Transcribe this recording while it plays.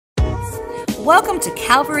Welcome to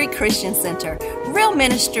Calvary Christian Center, real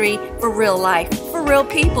ministry for real life, for real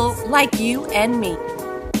people like you and me.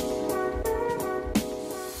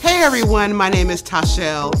 Hey everyone, my name is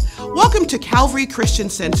Tashelle. Welcome to Calvary Christian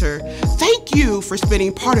Center. Thank you for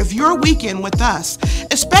spending part of your weekend with us,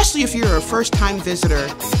 especially if you're a first-time visitor.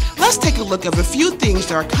 Let's take a look at a few things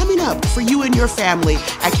that are coming up for you and your family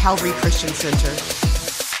at Calvary Christian Center.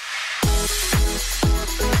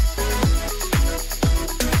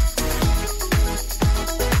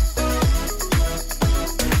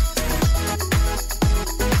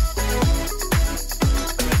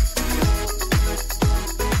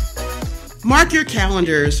 Mark your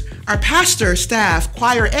calendars. Our pastor, staff,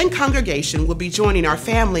 choir, and congregation will be joining our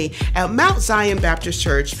family at Mount Zion Baptist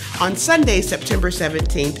Church on Sunday, September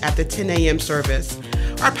 17th at the 10 a.m. service.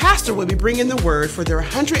 Our pastor will be bringing the word for their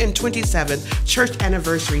 127th church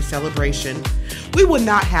anniversary celebration. We will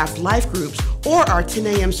not have life groups or our 10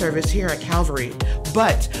 a.m. service here at Calvary,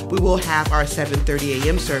 but we will have our 7:30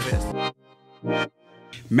 a.m. service.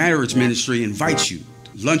 Marriage Ministry invites you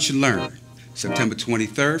to Lunch and Learn, September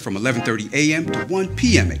 23rd from 11:30 a.m. to 1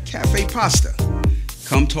 p.m. at Cafe Pasta.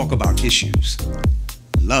 Come talk about issues: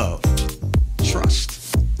 love,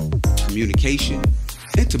 trust, communication,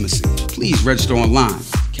 intimacy. Please register online,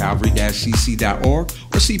 calvary-cc.org,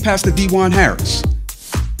 or see Pastor D1 Harris.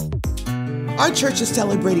 Our church is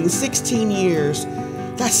celebrating 16 years.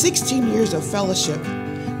 That's 16 years of fellowship,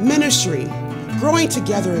 ministry, growing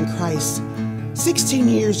together in Christ. 16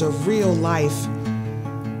 years of real life.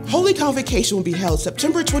 Holy Convocation will be held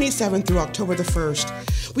September 27th through October the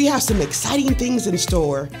 1st. We have some exciting things in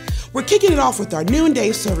store. We're kicking it off with our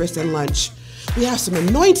noonday service and lunch. We have some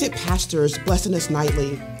anointed pastors blessing us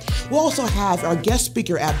nightly. We'll also have our guest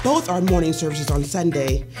speaker at both our morning services on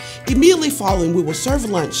Sunday. Immediately following, we will serve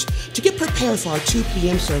lunch to get prepared for our 2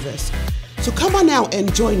 p.m. service. So come on out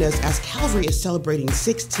and join us as Calvary is celebrating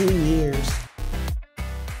 16 years.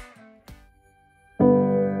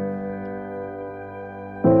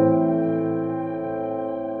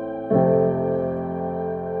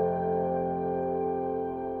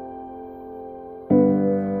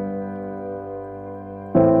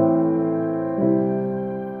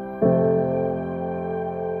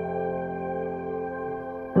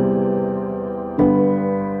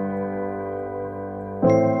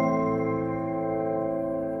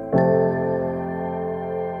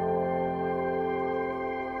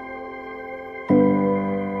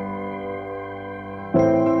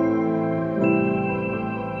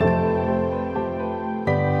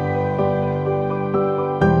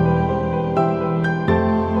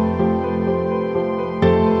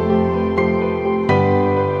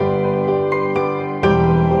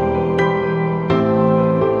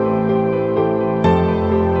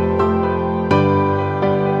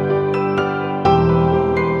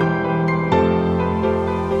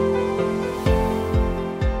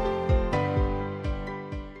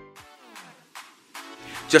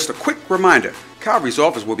 Just a quick reminder, Calvary's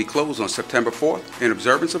office will be closed on September 4th in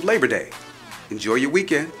observance of Labor Day. Enjoy your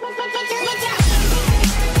weekend.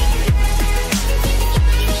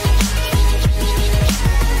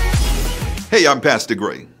 Hey, I'm Pastor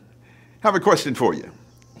Gray. Have a question for you.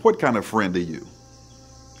 What kind of friend are you?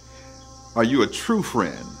 Are you a true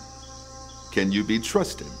friend? Can you be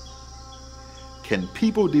trusted? Can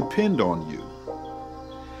people depend on you?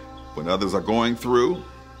 When others are going through,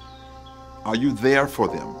 are you there for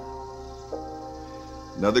them?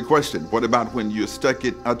 Another question, what about when you're stuck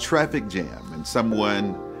at a traffic jam and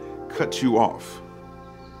someone cuts you off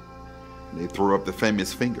and they throw up the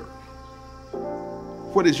famous finger?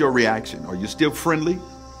 What is your reaction? Are you still friendly?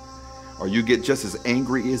 Or you get just as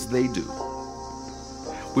angry as they do?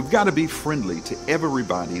 We've got to be friendly to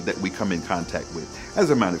everybody that we come in contact with. As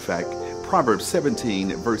a matter of fact, Proverbs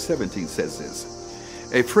 17 verse 17 says this: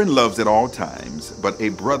 a friend loves at all times, but a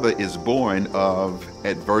brother is born of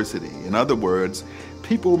adversity. In other words,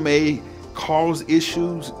 people may cause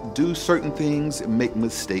issues, do certain things, make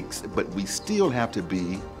mistakes, but we still have to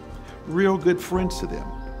be real good friends to them.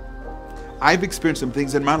 I've experienced some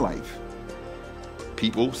things in my life.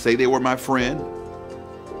 People say they were my friend,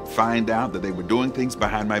 find out that they were doing things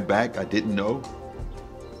behind my back I didn't know.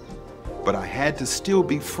 But I had to still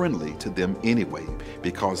be friendly to them anyway,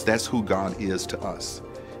 because that's who God is to us.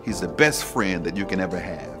 He's the best friend that you can ever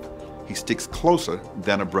have. He sticks closer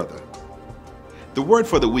than a brother. The word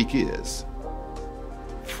for the week is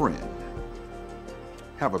friend.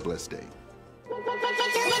 Have a blessed day.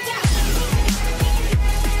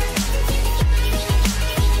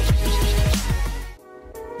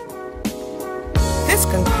 This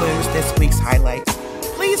concludes this week's highlights.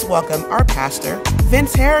 Please welcome our pastor,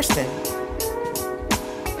 Vince Harrison.